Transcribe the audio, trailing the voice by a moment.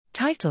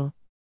Title: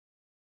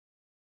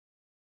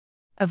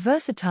 A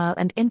versatile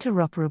and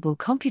interoperable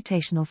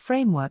computational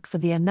framework for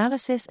the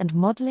analysis and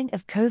modeling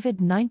of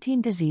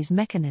COVID-19 disease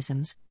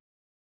mechanisms.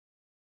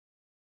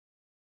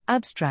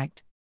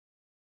 Abstract: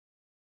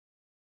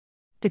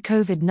 The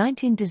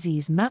COVID-19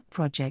 Disease Map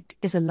project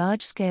is a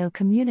large-scale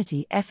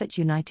community effort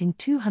uniting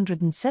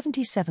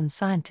 277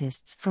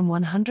 scientists from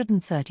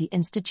 130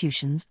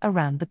 institutions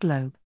around the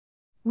globe.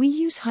 We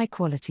use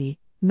high-quality,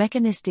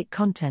 mechanistic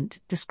content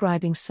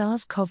describing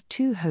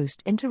SARS-CoV-2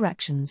 host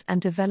interactions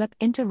and develop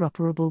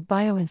interoperable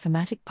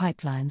bioinformatic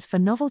pipelines for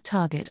novel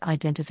target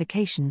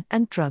identification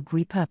and drug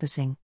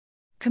repurposing.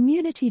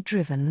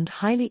 Community-driven and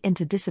highly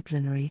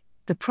interdisciplinary,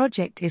 the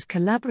project is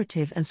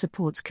collaborative and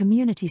supports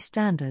community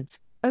standards,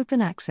 open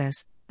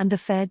access, and the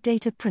fair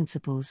data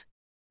principles.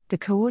 The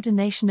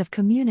coordination of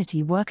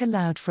community work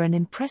allowed for an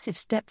impressive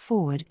step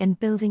forward in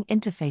building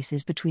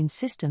interfaces between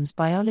systems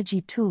biology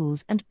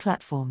tools and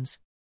platforms.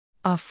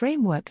 Our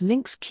framework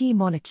links key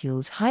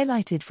molecules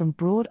highlighted from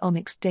broad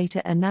omics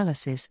data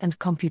analysis and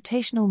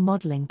computational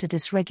modeling to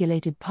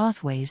dysregulated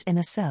pathways in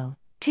a cell,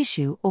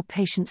 tissue, or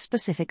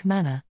patient-specific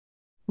manner.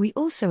 We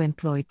also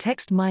employ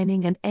text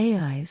mining and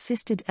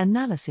AI-assisted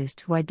analysis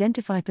to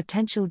identify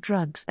potential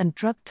drugs and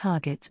drug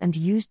targets and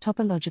use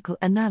topological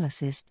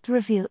analysis to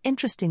reveal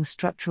interesting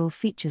structural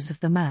features of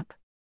the map.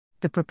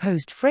 The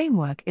proposed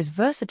framework is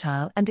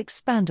versatile and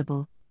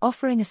expandable,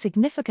 offering a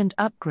significant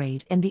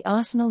upgrade in the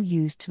arsenal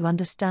used to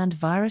understand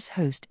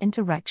virus-host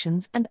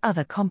interactions and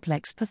other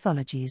complex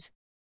pathologies.